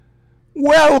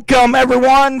Welcome,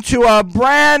 everyone, to a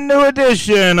brand new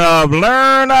edition of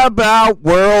Learn About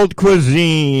World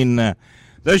Cuisine,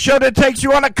 the show that takes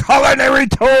you on a culinary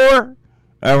tour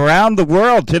around the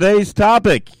world. Today's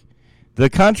topic,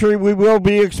 the country we will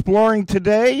be exploring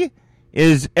today,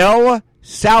 is El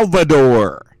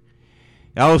Salvador.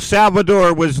 El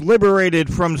Salvador was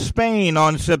liberated from Spain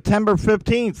on September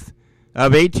 15th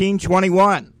of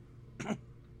 1821.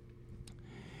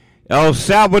 El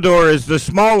Salvador is the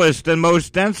smallest and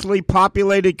most densely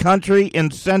populated country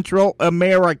in Central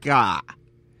America.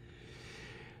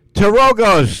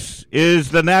 Tortugas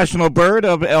is the national bird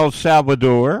of El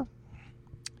Salvador.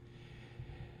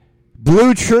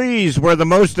 Blue trees were the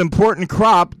most important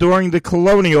crop during the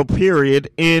colonial period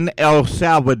in El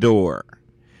Salvador.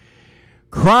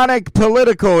 Chronic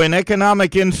political and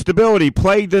economic instability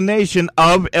plagued the nation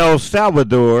of El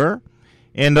Salvador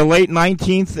in the late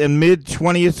 19th and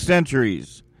mid-20th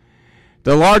centuries.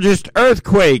 The largest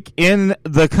earthquake in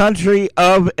the country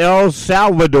of El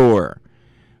Salvador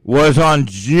was on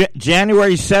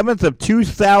January 7th of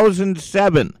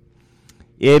 2007.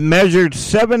 It measured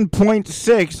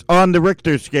 7.6 on the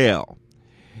Richter scale.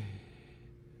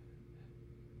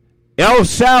 El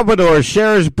Salvador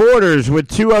shares borders with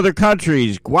two other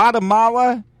countries,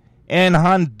 Guatemala and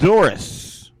Honduras.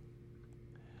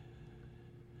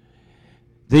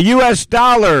 The U.S.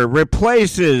 dollar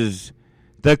replaces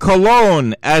the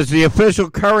colon as the official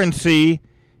currency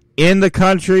in the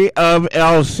country of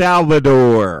El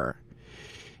Salvador.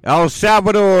 El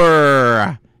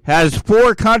Salvador has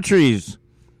four countries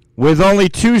with only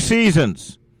two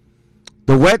seasons.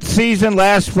 The wet season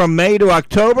lasts from May to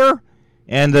October,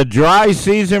 and the dry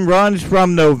season runs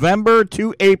from November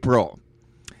to April.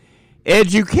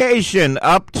 Education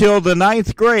up till the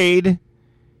 9th grade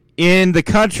in the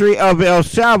country of El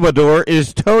Salvador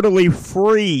is totally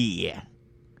free.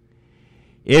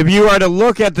 If you are to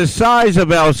look at the size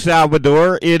of El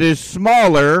Salvador, it is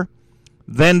smaller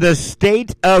than the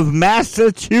state of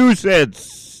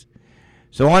Massachusetts.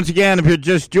 So once again, if you're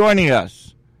just joining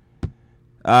us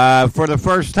for the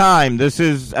first time, this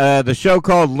is the show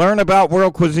called Learn About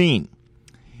World Cuisine.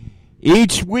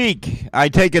 Each week, I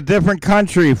take a different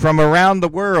country from around the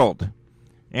world,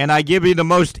 and I give you the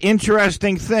most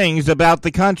interesting things about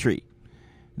the country.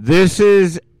 This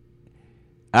is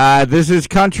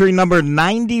country number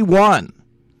 91.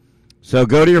 So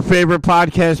go to your favorite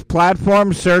podcast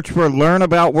platform, search for Learn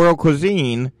About World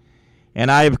Cuisine,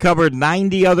 and I have covered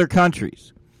 90 other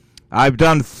countries. I've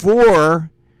done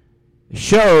 4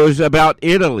 shows about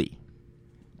Italy,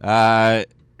 the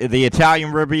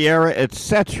Italian Riviera,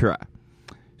 etc.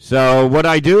 So what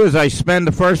I do is I spend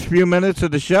the first few minutes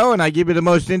of the show and I give you the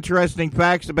most interesting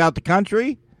facts about the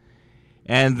country,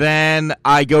 and then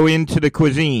I go into the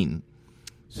cuisine.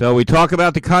 So we talk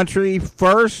about the country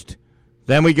first,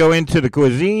 then we go into the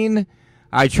cuisine.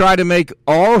 I try to make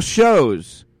all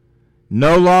shows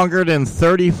no longer than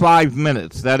 35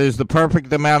 minutes. That is the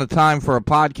perfect amount of time for a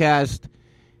podcast.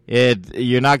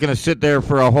 You're not going to sit there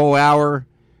for a whole hour.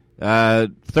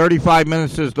 35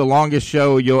 minutes is the longest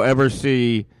show you'll ever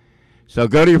see. So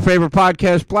go to your favorite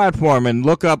podcast platform and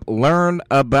look up Learn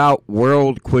About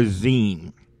World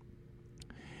Cuisine.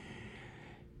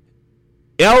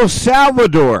 El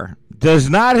Salvador does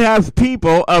not have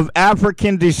people of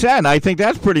African descent. I think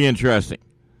that's pretty interesting.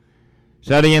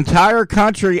 So the entire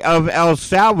country of El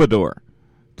Salvador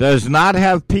does not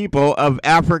have people of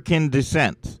African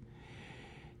descent.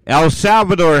 El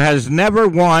Salvador has never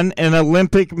won an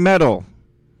Olympic medal.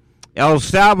 El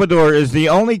Salvador is the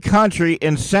only country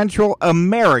in Central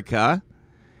America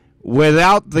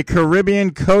without the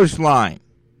Caribbean coastline.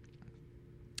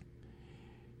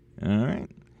 All right.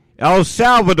 El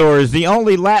Salvador is the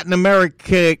only Latin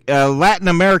American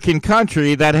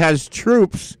country that has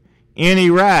troops in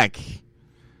Iraq.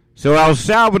 So El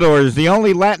Salvador is the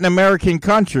only Latin American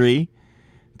country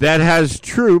that has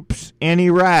troops in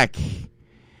Iraq.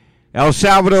 El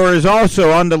Salvador is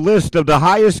also on the list of the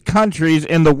highest countries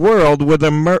in the world with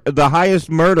the highest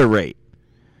murder rate.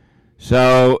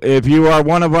 So if you are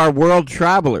one of our world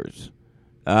travelers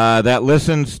that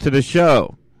listens to the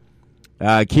show,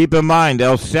 keep in mind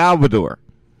El Salvador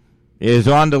is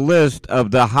on the list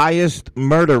of the highest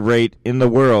murder rate in the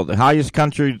world, the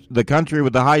country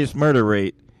with the highest murder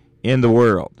rate in the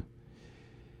world.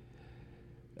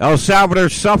 El Salvador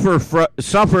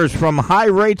suffers from high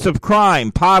rates of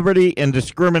crime, poverty, and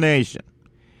discrimination.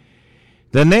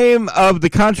 The name of the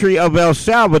country of El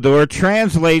Salvador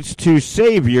translates to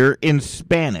Savior in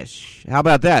Spanish. How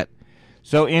about that?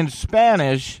 So in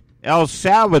Spanish, El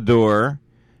Salvador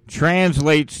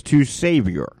translates to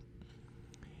Savior.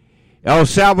 El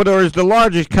Salvador is the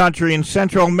largest country in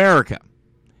Central America.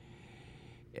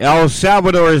 El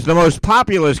Salvador is the most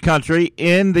populous country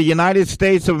in the United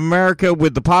States of America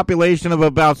with the population of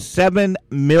about 7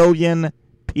 million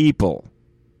people.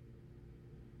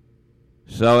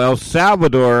 So El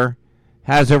Salvador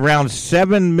has around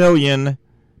 7 million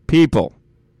people,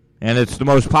 and it's the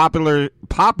most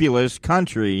populous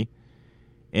country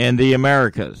in the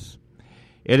Americas.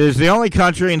 It is the only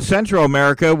country in Central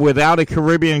America without a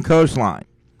Caribbean coastline.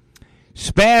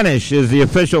 Spanish is the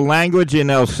official language in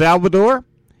El Salvador.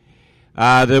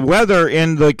 The weather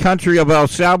in the country of El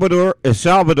Salvador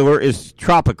is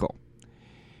tropical.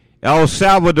 El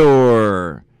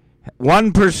Salvador,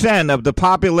 1% of the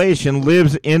population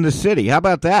lives in the city. How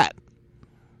about that?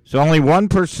 So only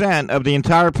 1% of the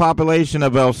entire population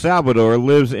of El Salvador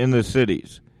lives in the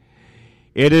cities.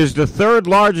 It is the third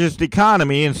largest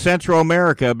economy in Central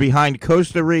America behind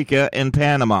Costa Rica and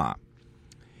Panama.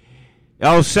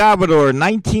 El Salvador,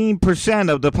 19%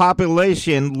 of the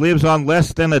population lives on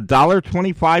less than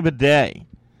 $1.25 a day.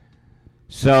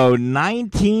 So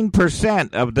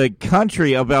 19% of the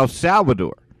country of El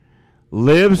Salvador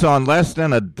lives on less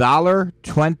than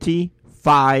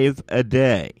 $1.25 a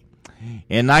day.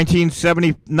 In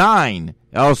 1979,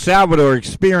 El Salvador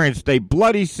experienced a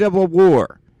bloody civil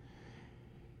war.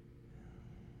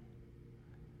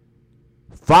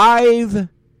 5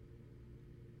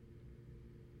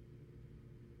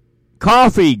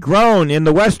 coffee grown in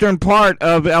the western part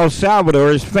of El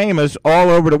Salvador is famous all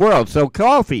over the world. So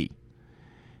coffee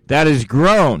that is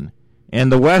grown in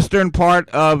the western part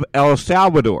of El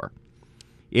Salvador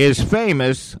is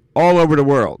famous all over the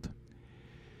world.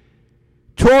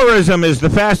 Tourism is the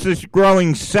fastest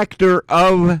growing sector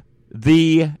of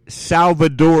the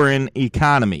Salvadoran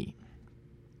economy.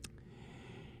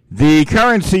 The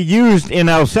currency used in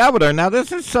El Salvador, now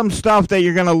this is some stuff that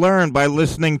you're going to learn by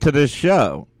listening to this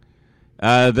show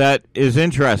that is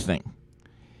interesting.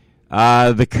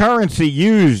 The currency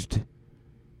used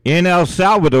in El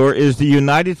Salvador is the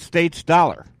United States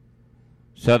dollar.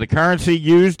 So the currency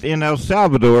used in El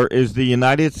Salvador is the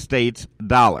United States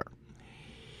dollar.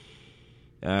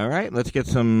 All right, let's get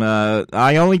some.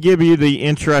 I only give you the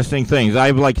interesting things. I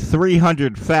have like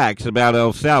 300 facts about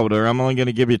El Salvador. I'm only going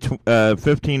to give you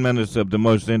 15 minutes of the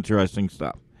most interesting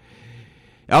stuff.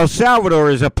 El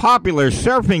Salvador is a popular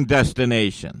surfing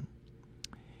destination.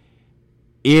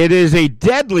 It is a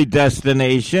deadly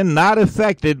destination not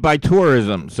affected by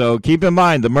tourism. So keep in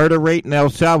mind, the murder rate in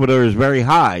El Salvador is very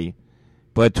high,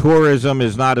 but tourism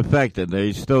is not affected.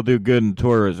 They still do good in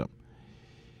tourism.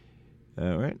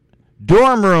 All right.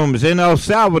 Dorm rooms in El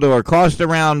Salvador cost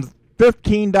around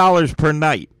 $15 per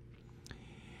night.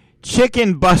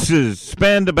 Chicken buses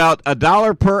spend about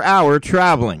 $1 per hour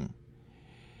traveling.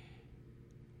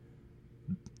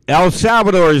 El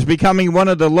Salvador is becoming one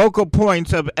of the local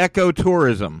points of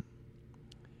ecotourism.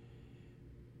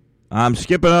 I'm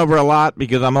skipping over a lot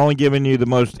because I'm only giving you the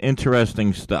most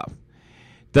interesting stuff.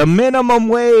 The minimum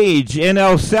wage in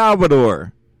El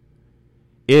Salvador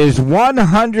is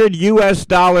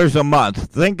 $100 a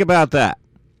month. Think about that.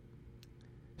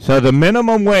 So the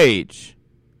minimum wage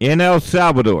in El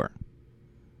Salvador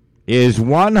is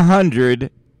 $100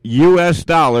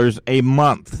 a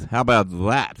month. How about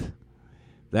that?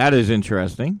 That is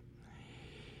interesting.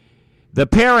 The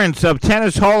parents of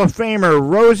Tennis Hall of Famer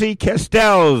Rosie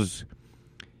Castells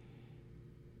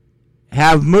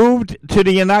have moved to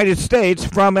the United States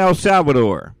from El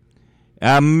Salvador.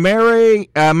 American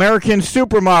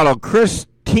supermodel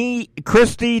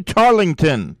Christy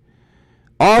Tarlington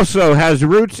also has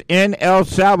roots in El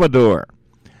Salvador.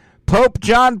 Pope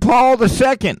John Paul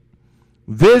II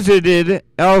visited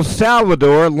El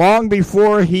Salvador long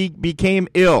before he became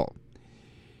ill.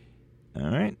 All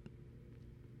right.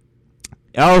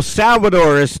 El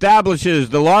Salvador establishes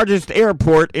the largest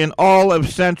airport in all of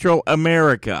Central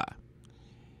America.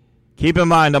 Keep in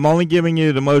mind, I'm only giving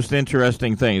you the most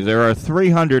interesting things. There are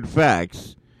 300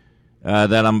 facts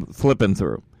that I'm flipping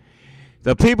through.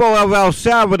 The people of El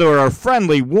Salvador are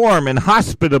friendly, warm, and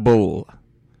hospitable.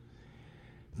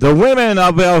 The women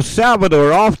of El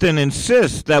Salvador often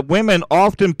insist that women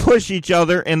often push each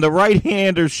other in the right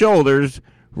hand or shoulders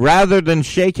rather than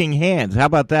shaking hands. How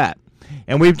about that?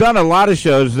 And we've done a lot of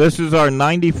shows. This is our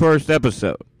 91st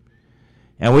episode.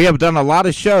 And we have done a lot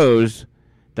of shows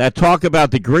that talk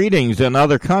about the greetings in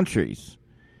other countries.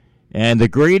 And the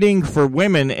greeting for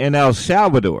women in El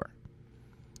Salvador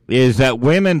is that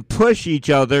women push each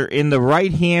other in the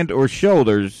right hand or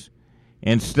shoulders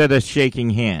instead of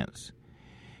shaking hands.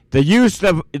 The use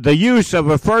of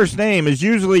a first name is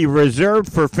usually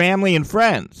reserved for family and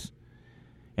friends.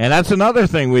 And that's another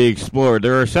thing we explored.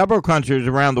 There are several countries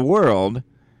around the world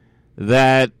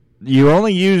that you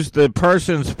only use the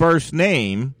person's first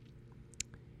name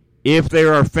if they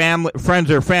are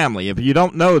friends or family. If you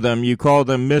don't know them, you call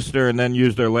them Mr. and then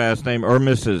use their last name, or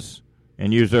Mrs.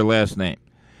 and use their last name.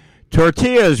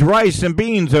 Tortillas, rice, and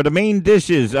beans are the main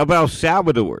dishes of El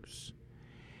Salvador's.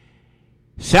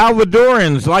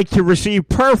 Salvadorans like to receive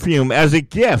perfume as a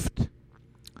gift.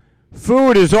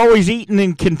 Food is always eaten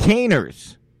in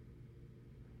containers.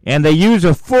 And they use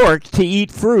a fork to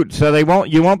eat fruit, so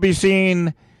you won't be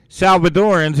seeing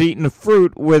Salvadorans eating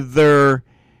fruit with their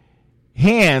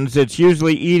hands. It's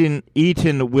usually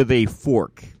eaten with a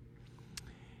fork.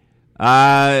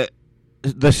 The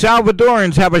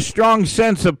Salvadorans have a strong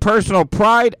sense of personal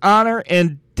pride, honor,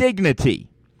 and dignity.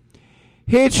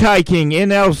 Hitchhiking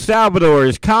in El Salvador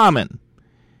is common,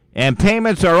 and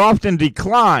payments are often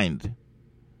declined.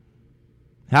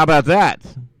 How about that?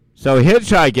 So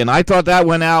hitchhiking, I thought that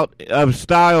went out of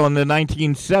style in the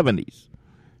 1970s.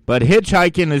 But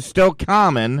hitchhiking is still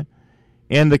common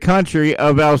in the country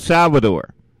of El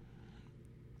Salvador.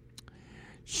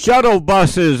 Shuttle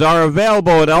buses are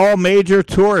available at all major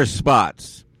tourist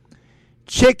spots.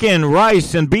 Chicken,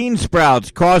 rice, and bean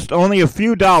sprouts cost only a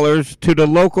few dollars to the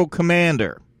local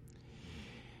commander.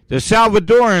 The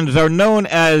Salvadorans are known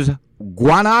as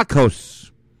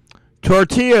guanacos.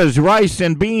 Tortillas, rice,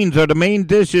 and beans are the main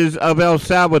dishes of El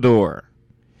Salvador.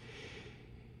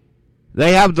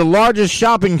 They have the largest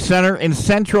shopping center in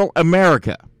Central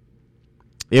America.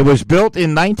 It was built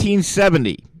in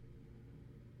 1970,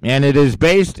 and it is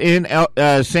based in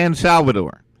San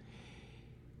Salvador.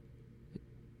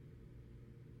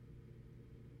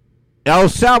 El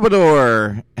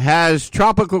Salvador has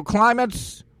tropical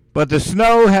climates, but the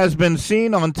snow has been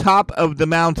seen on top of the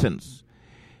mountains.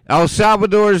 El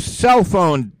Salvador's cell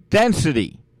phone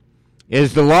density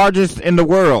is the largest in the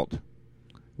world,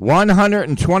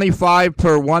 125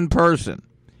 per one person.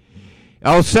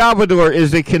 El Salvador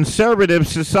is a conservative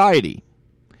society.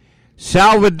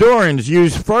 Salvadorans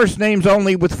use first names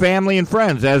only with family and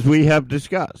friends, as we have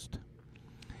discussed.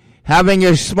 Having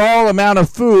a small amount of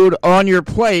food on your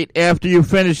plate after you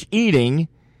finish eating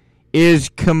is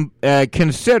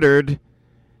considered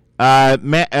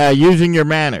using your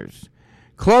manners.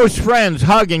 Close friends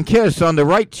hug and kiss on the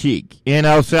right cheek in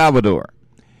El Salvador.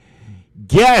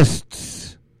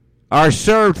 Guests are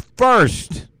served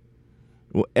first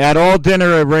at all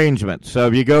dinner arrangements. So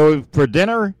if you go for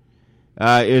dinner,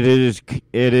 it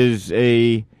is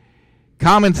a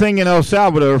common thing in El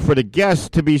Salvador for the guests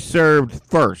to be served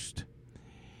first.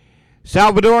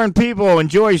 Salvadoran people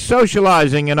enjoy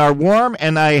socializing and are warm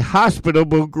and a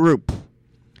hospitable group.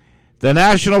 The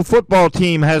national football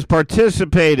team has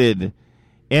participated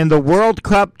in the World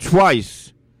Cup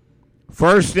twice,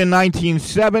 first in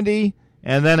 1970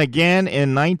 and then again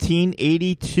in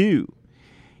 1982.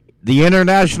 The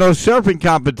international surfing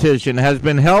competition has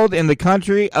been held in the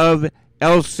country of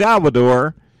El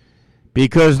Salvador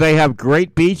because they have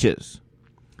great beaches.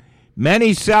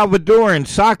 Many Salvadoran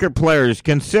soccer players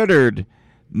considered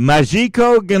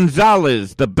Magico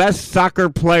Gonzalez the best soccer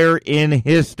player in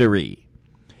history.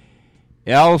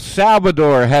 El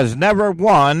Salvador has never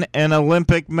won an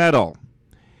Olympic medal.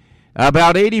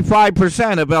 About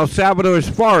 85% of El Salvador's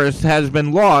forest has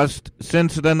been lost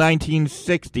since the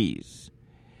 1960s.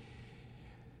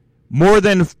 More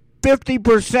than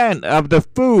 50% of the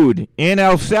food in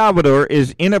El Salvador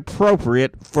is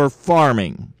inappropriate for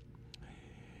farming.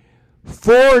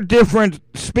 4 different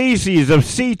species of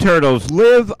sea turtles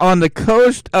live on the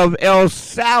coast of El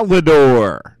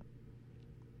Salvador.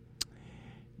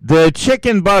 The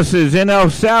chicken buses in El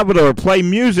Salvador play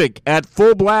music at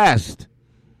full blast.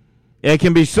 It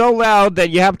can be so loud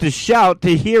that you have to shout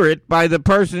to hear it by the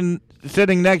person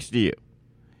sitting next to you.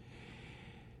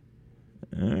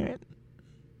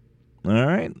 All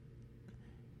right.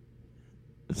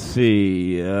 Let's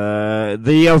see.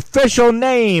 The official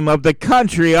name of the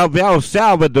country of El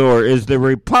Salvador is the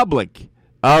Republic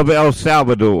of El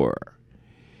Salvador.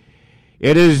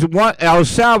 El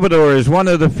Salvador is one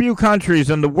of the few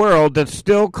countries in the world that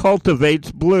still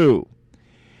cultivates blue.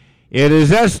 It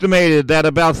is estimated that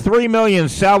about 3 million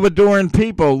Salvadoran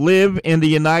people live in the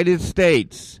United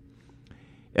States.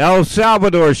 El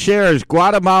Salvador shares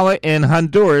Guatemala and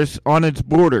Honduras on its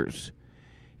borders.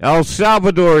 El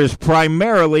Salvador is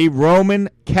primarily Roman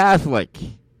Catholic.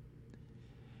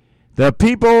 The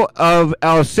people of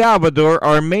El Salvador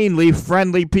are mainly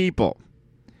friendly people.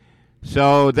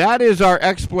 So that is our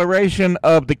exploration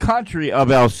of the country of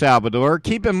El Salvador.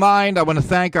 Keep in mind, I want to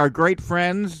thank our great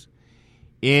friends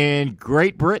in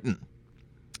Great Britain.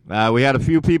 We had a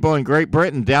few people in Great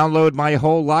Britain download my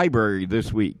whole library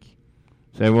this week.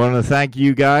 So I want to thank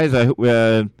you guys.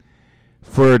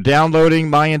 for downloading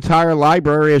my entire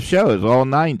library of shows, all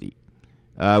 90.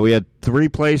 We had 3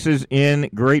 places in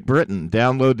Great Britain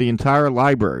download the entire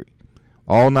library,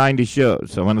 all 90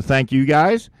 shows. So I want to thank you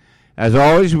guys. As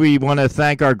always, we want to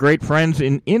thank our great friends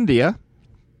in India.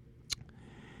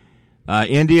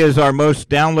 India is our most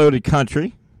downloaded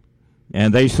country,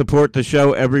 and they support the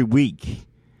show every week.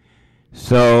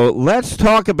 So let's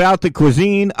talk about the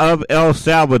cuisine of El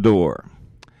Salvador.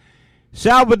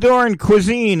 Salvadoran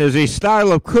cuisine is a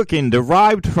style of cooking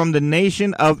derived from the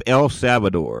nation of El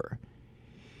Salvador.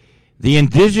 The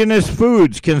indigenous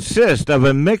foods consist of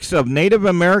a mix of Native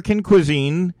American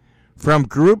cuisine from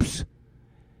groups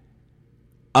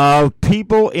of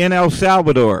people in El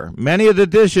Salvador. Many of the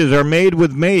dishes are made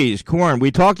with maize, corn.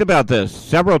 We talked about this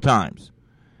several times.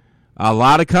 A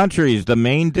lot of countries, the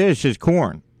main dish is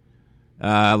corn.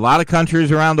 A lot of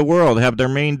countries around the world have their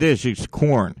main dish is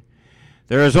corn.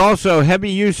 There is also heavy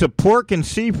use of pork and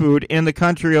seafood in the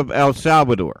country of El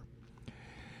Salvador.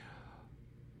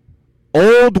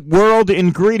 Old world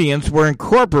ingredients were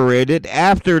incorporated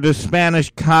after the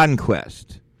Spanish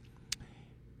conquest.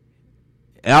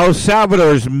 El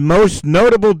Salvador's most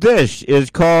notable dish is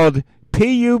called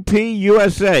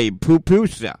PUPUSA,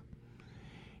 pupusa.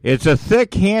 It's a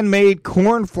thick handmade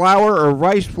corn flour or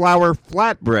rice flour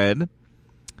flatbread.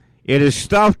 It is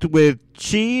stuffed with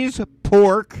cheese,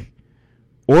 pork,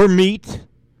 or meat,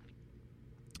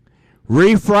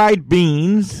 refried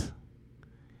beans.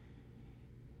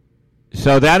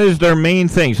 So that is their main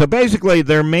thing. So basically,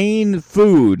 their main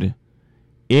food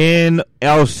in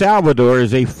El Salvador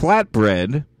is a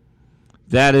flatbread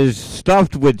that is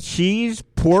stuffed with cheese,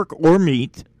 pork, or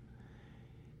meat,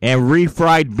 and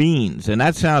refried beans. And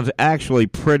that sounds actually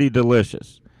pretty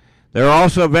delicious. There are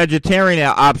also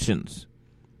vegetarian options.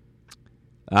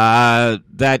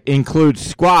 That includes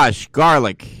squash,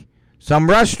 garlic. Some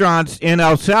restaurants in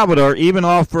El Salvador even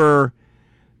offer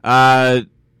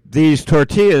these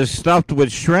tortillas stuffed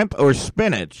with shrimp or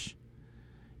spinach,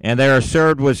 and they are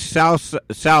served with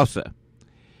salsa.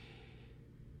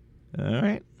 All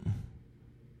right.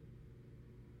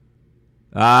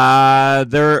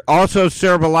 They also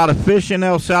serve a lot of fish in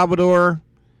El Salvador.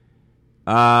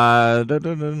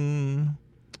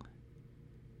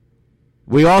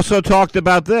 We also talked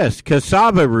about this.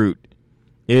 Cassava root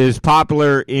is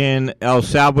popular in El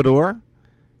Salvador.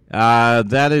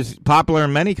 That is popular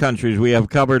in many countries we have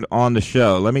covered on the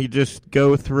show. Let me just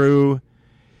go through.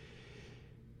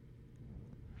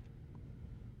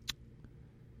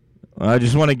 I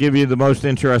just want to give you the most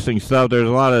interesting stuff. There's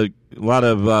a lot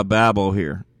of babble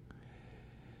here.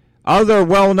 Other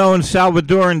well-known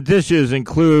Salvadoran dishes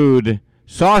include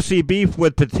saucy beef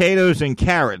with potatoes and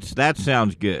carrots. That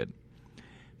sounds good.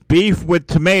 Beef with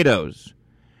tomatoes.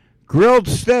 Grilled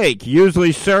steak,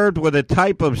 usually served with a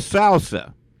type of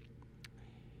salsa.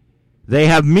 They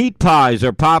have meat pies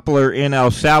are popular in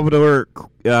El Salvador.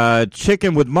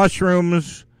 Chicken with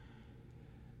mushrooms.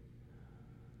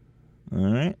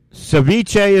 All right.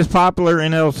 Ceviche is popular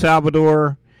in El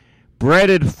Salvador.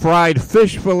 Breaded fried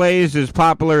fish fillets is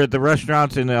popular at the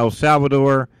restaurants in El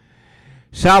Salvador.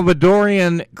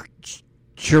 Salvadorian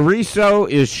chorizo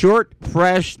is short,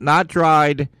 fresh, not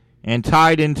dried, and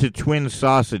tied into twin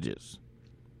sausages.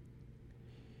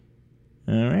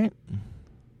 All right.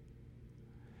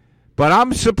 But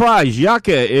I'm surprised.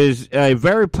 Yucca is a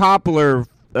very popular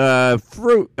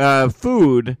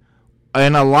food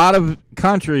in a lot of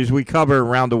countries we cover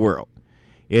around the world.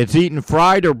 It's eaten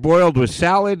fried or boiled with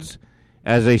salads,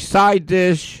 as a side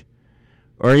dish,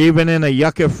 or even in a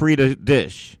yucca frita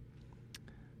dish.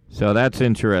 So that's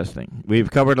interesting.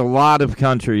 We've covered a lot of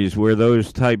countries where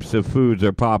those types of foods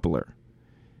are popular.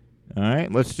 All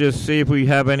right, let's just see if we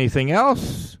have anything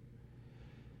else.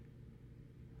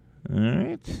 All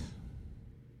right.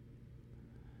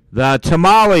 The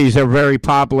tamales are very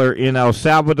popular in El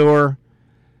Salvador.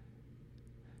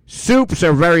 Soups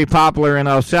are very popular in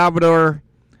El Salvador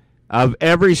of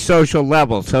every social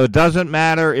level. So it doesn't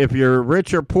matter if you're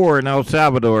rich or poor in El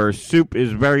Salvador, soup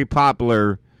is very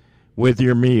popular with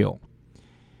your meal.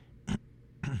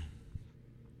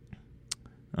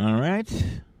 All right.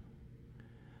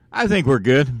 I think we're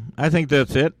good. I think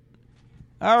that's it.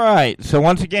 All right. So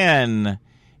once again,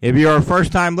 if you're a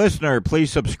first-time listener,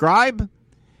 please subscribe.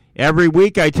 Every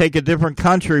week I take a different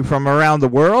country from around the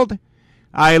world.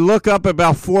 I look up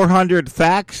about 400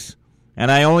 facts, and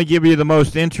I only give you the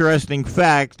most interesting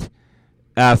facts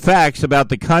about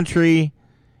the country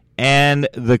and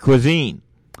the cuisine.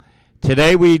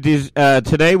 Today we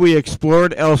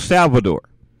explored El Salvador,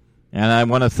 and I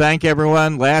want to thank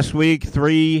everyone. Last week,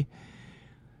 three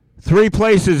 3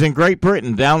 places in Great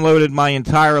Britain downloaded my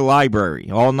entire library,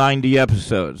 all 90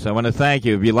 episodes. I want to thank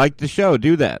you. If you like the show,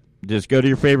 do that. Just go to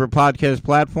your favorite podcast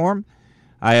platform.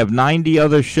 I have 90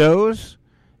 other shows.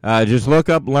 Just look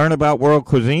up Learn About World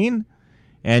Cuisine,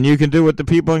 and you can do what the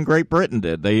people in Great Britain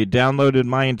did. They downloaded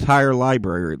my entire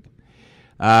library.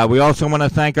 We also want to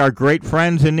thank our great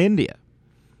friends in India.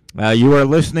 You are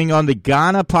listening on the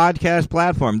Ghana podcast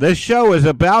platform. This show is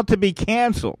about to be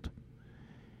canceled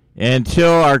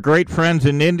until our great friends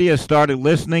in India started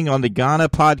listening on the Ghana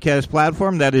podcast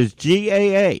platform. That is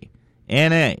Gaana.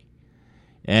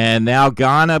 And now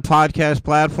Ghana podcast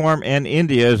platform and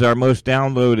India is our most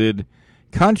downloaded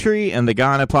country, and the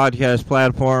Ghana podcast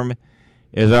platform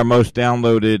is our most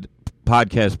downloaded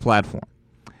podcast platform.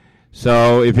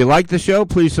 So if you like the show,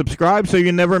 please subscribe so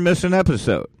you never miss an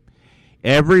episode.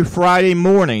 Every Friday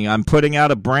morning, I'm putting out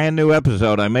a brand new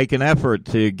episode. I make an effort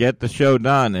to get the show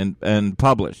done and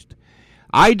published.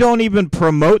 I don't even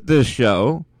promote this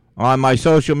show on my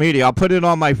social media. I'll put it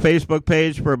on my Facebook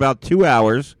page for about 2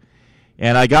 hours,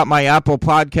 and I got my Apple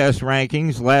Podcast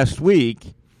rankings last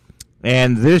week,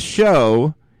 and this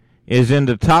show is in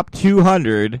the top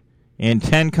 200 in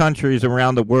 10 countries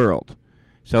around the world.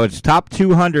 So it's top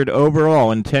 200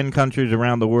 overall in 10 countries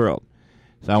around the world.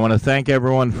 So I want to thank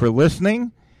everyone for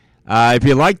listening. If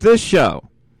you like this show,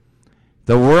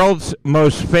 the world's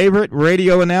most favorite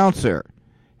radio announcer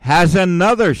has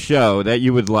another show that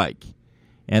you would like.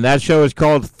 And that show is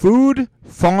called Food,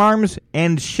 Farms,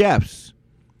 and Chefs.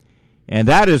 And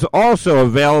that is also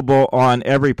available on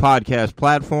every podcast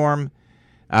platform.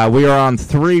 We are on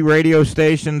 3 radio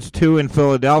stations, 2 in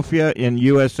Philadelphia in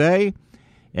USA,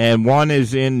 and 1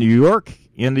 is in New York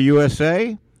in the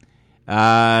USA.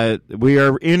 We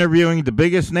are interviewing the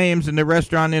biggest names in the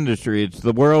restaurant industry.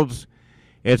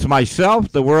 It's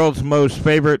myself, the world's most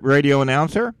favorite radio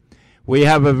announcer. We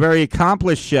have a very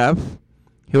accomplished chef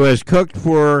who has cooked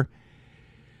for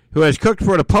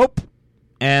the Pope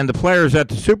and the players at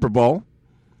the Super Bowl.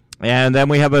 And then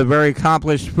we have a very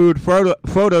accomplished food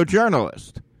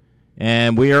photojournalist.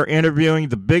 And we are interviewing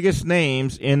the biggest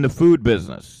names in the food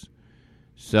business.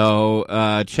 So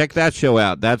check that show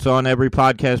out. That's on every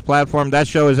podcast platform. That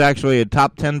show is actually a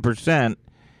top 10%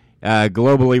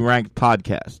 globally ranked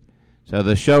podcast. So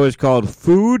the show is called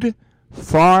Food,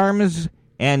 Farms,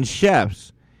 and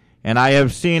Chefs. And I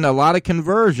have seen a lot of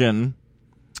conversion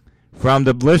from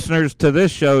the listeners to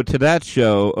this show to that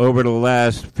show over the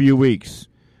last few weeks.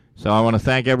 So I want to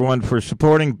thank everyone for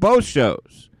supporting both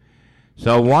shows.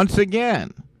 So once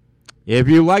again, if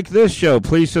you like this show,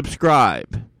 please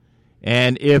subscribe.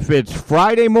 And if it's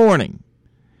Friday morning,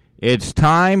 it's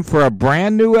time for a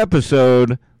brand new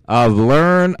episode of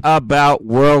Learn About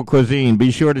World Cuisine.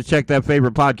 Be sure to check that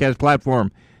favorite podcast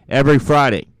platform every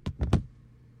Friday.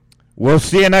 We'll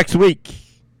see you next week.